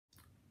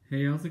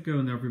Hey, how's it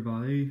going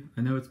everybody?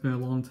 I know it's been a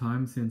long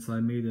time since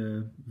I made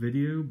a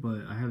video,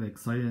 but I have an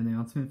exciting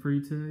announcement for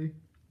you today.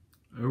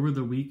 Over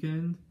the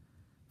weekend,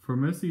 for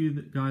most of you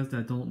guys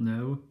that don't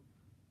know,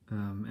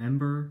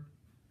 EMBR,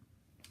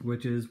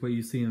 which is what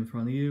you see in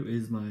front of you,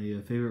 is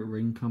my favorite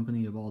ring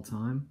company of all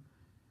time.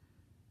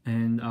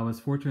 And I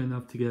was fortunate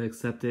enough to get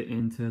accepted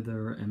into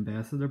their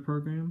ambassador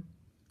program,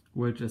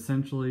 which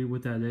essentially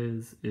what that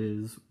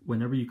is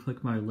whenever you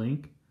click my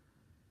link,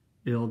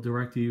 it'll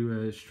direct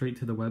you straight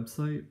to the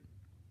website,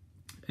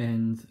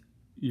 and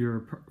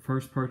your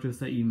first purchase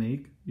that you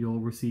make, you'll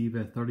receive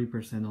a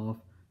 30% off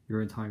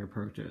your entire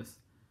purchase.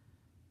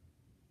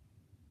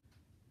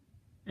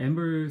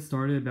 EMBR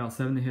started about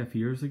 7.5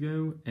 years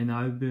ago, and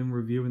I've been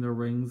reviewing their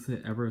rings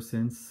ever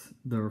since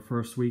their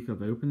first week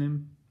of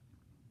opening.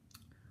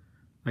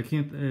 I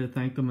can't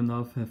thank them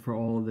enough for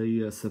all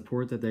the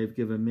support that they've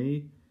given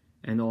me,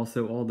 and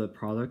also all the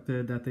product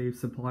that they've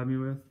supplied me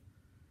with.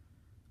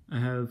 I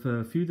have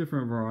a few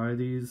different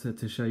varieties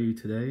to show you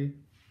today.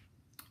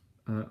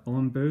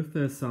 On both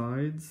the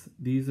sides,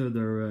 these are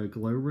their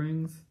glow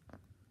rings.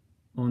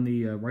 On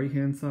the right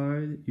hand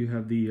side, you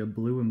have the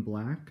blue and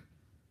black.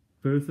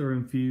 Both are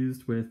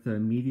infused with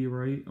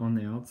meteorite on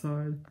the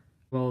outside,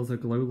 as well as a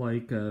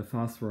glow-like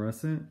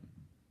phosphorescent.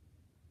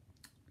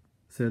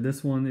 So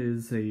this one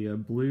is a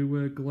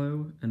blue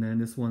glow, and then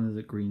this one is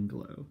a green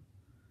glow.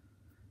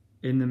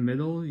 In the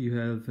middle, you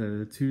have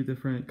two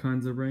different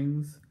kinds of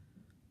rings.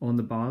 On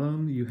the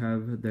bottom, you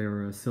have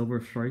their silver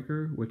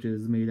striker, which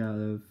is made out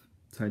of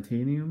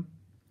titanium.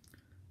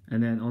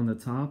 And then on the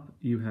top,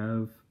 you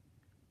have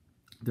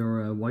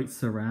their white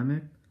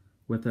ceramic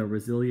with a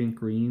resilient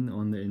green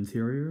on the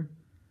interior,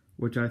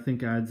 which I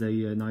think adds a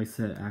nice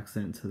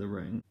accent to the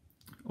ring.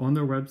 On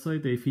their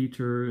website, they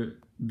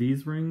feature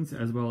these rings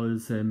as well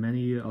as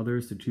many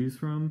others to choose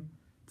from,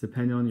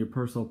 depending on your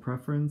personal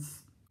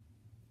preference.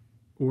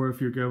 Or if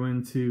you're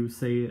going to,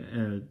 say,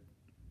 a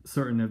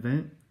certain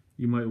event,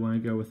 you might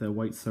want to go with a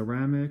white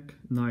ceramic,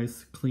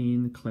 nice,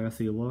 clean,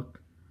 classy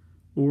look.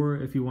 Or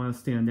if you want to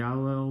stand out a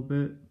little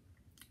bit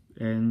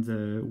and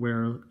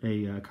wear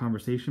a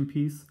conversation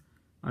piece,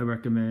 I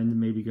recommend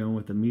maybe going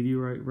with the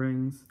meteorite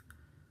rings.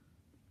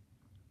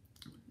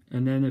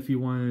 And then if you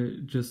want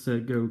to just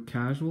go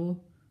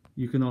casual,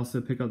 you can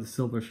also pick up the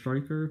silver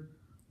striker,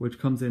 which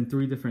comes in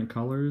 3 different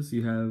colors.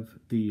 You have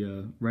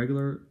the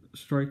regular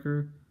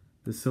striker,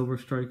 the silver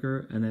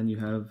striker, and then you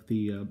have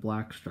the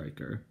black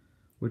striker,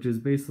 which is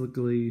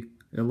basically,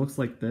 it looks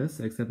like this,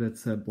 except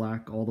it's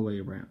black all the way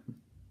around.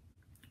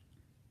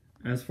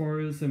 As far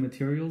as the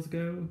materials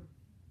go,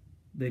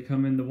 they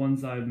come in the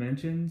ones I've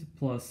mentioned,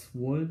 plus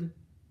wood,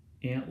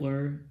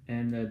 antler,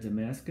 and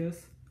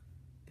Damascus.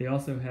 They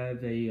also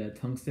have a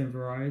tungsten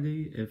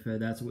variety, if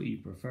that's what you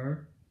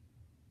prefer.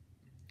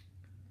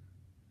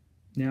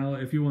 Now,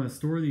 if you want to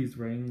store these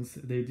rings,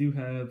 they do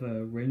have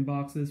ring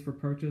boxes for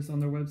purchase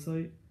on their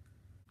website.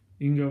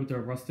 You can go with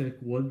their rustic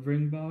wood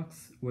ring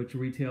box, which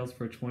retails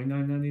for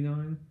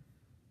 $29.99,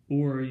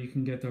 or you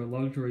can get their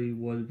luxury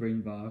wood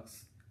ring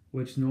box,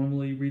 which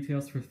normally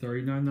retails for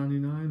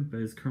 $39.99, but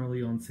is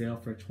currently on sale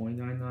for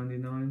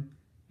 $29.99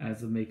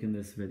 as of making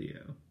this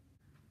video.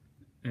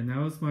 And that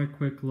was my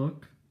quick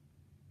look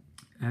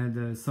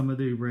at some of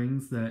the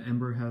rings that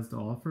EMBR has to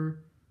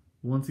offer.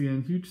 Once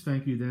again, huge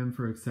thank you to them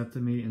for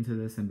accepting me into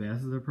this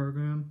ambassador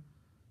program.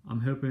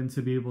 I'm hoping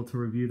to be able to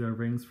review their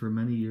rings for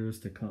many years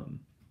to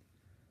come.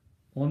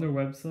 On their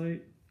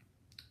website,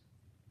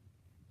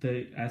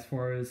 as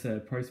far as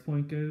price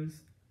point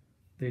goes,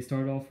 they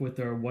start off with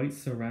their white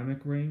ceramic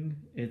ring.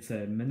 It's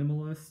a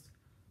minimalist,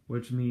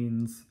 which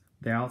means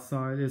the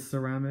outside is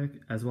ceramic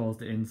as well as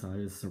the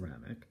inside is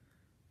ceramic,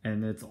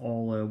 and it's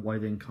all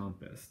white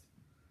encompassed.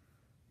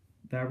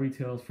 That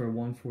retails for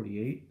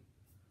 $148,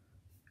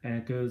 and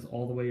it goes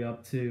all the way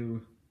up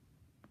to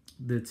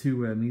the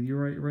 2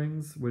 meteorite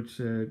rings, which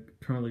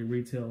currently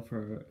retail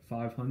for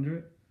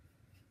 $500.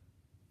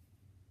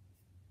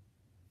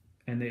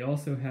 And they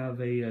also have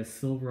a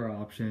silver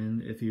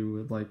option if you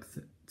would like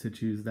to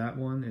choose that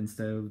one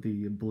instead of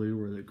the blue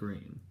or the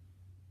green.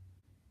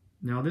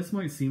 Now this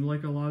might seem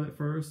like a lot at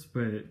first,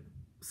 but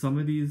some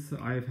of these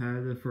I've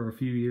had for a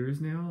few years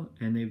now,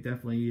 and they've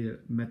definitely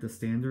met the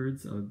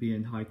standards of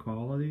being high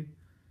quality.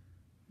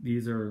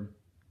 These are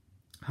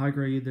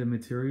high-grade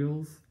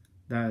materials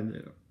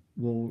that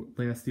will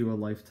last you a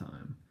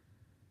lifetime.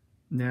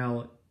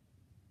 Now,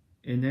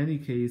 in any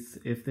case,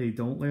 if they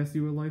don't last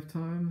you a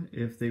lifetime,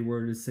 if they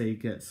were to, say,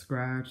 get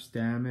scratched,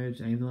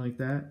 damaged, anything like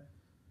that,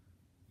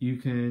 you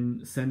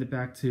can send it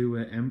back to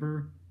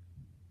EMBR,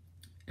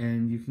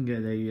 and you can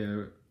get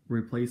a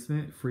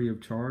replacement free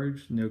of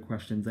charge, no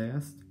questions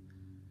asked.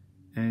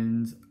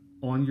 And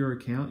on your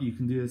account, you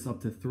can do this up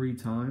to 3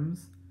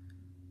 times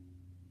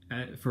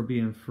for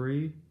being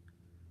free.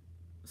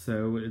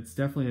 So it's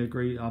definitely a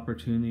great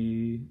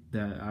opportunity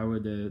that I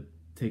would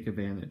take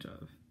advantage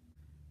of.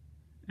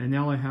 And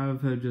now I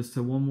have just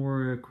one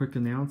more quick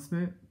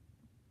announcement.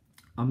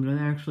 I'm going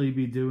to actually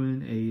be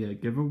doing a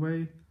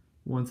giveaway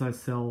once I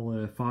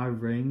sell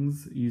 5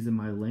 rings using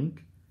my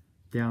link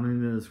down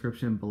in the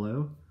description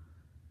below.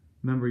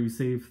 Remember, you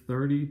save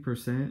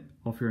 30%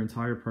 off your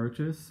entire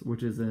purchase,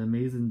 which is an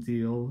amazing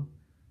deal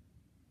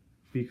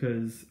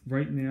because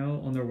right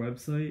now on their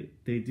website,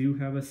 they do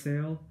have a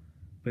sale,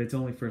 but it's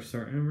only for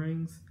certain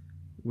rings.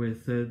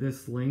 With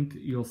this link,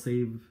 you'll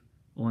save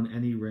on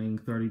any ring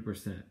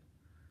 30%.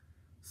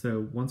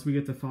 So once we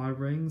get to 5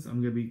 rings,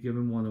 I'm going to be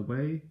giving one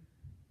away.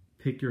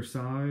 Pick your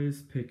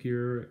size, pick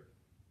your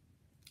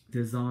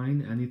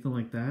design, anything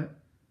like that,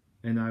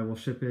 and I will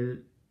ship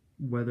it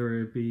whether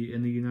it be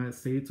in the United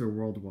States or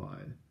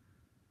worldwide.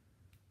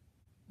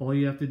 All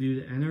you have to do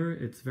to enter,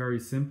 it's very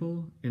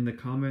simple. In the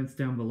comments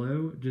down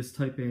below, just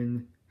type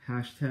in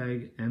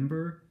hashtag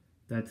EMBR.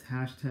 That's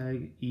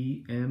hashtag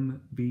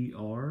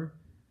EMBR.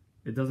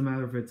 It doesn't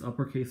matter if it's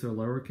uppercase or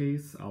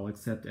lowercase, I'll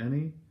accept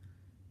any.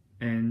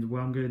 And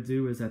what I'm going to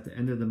do is at the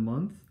end of the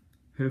month,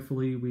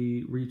 hopefully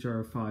we reach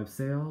our 5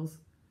 sales,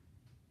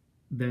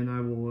 then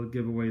I will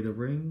give away the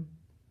ring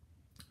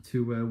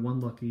to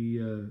one lucky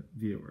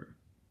viewer.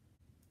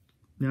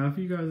 Now, if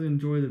you guys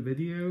enjoyed the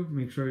video,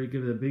 make sure you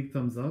give it a big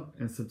thumbs up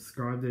and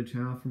subscribe to the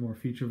channel for more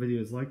future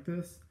videos like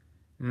this.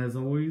 And as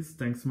always,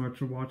 thanks so much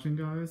for watching,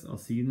 guys. I'll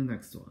see you in the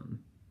next one.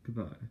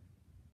 Goodbye.